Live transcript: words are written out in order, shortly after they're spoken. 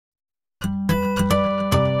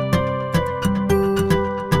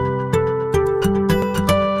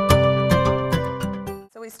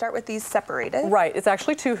start with these separated. Right, it's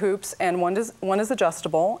actually 2 hoops, and one is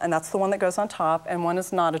adjustable, and that's the one that goes on top, and one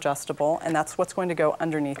is not adjustable, and that's what's going to go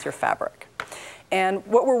underneath your fabric. And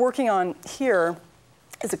what we're working on here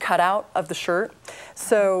is a cutout of the shirt.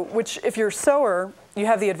 So, which if you're a sewer, you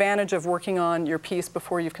have the advantage of working on your piece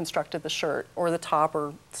before you've constructed the shirt or the top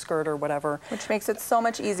or skirt or whatever. Which makes it so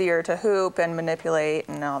much easier to hoop and manipulate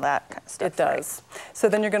and all that kind of stuff. It does. Right? So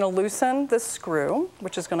then you're going to loosen this screw,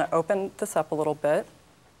 which is going to open this up a little bit.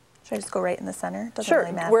 Should I just go right in the center? Doesn't Sure,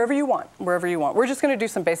 really matter. wherever you want, wherever you want. We're just going to do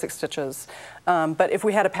some basic stitches. But if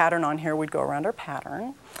we had a pattern on here, we'd go around our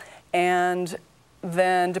pattern. And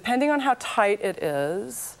then depending on how tight it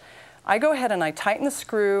is, I go ahead and I tighten the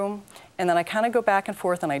screw, and then I kind of go back and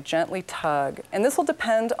forth and I gently tug. And this will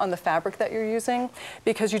depend on the fabric that you're using,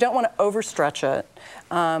 because you don't want to overstretch it.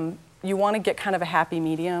 You want to get kind of a happy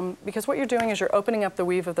medium, because what you're doing is you're opening up the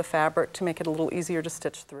weave of the fabric to make it a little easier to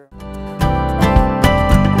stitch through.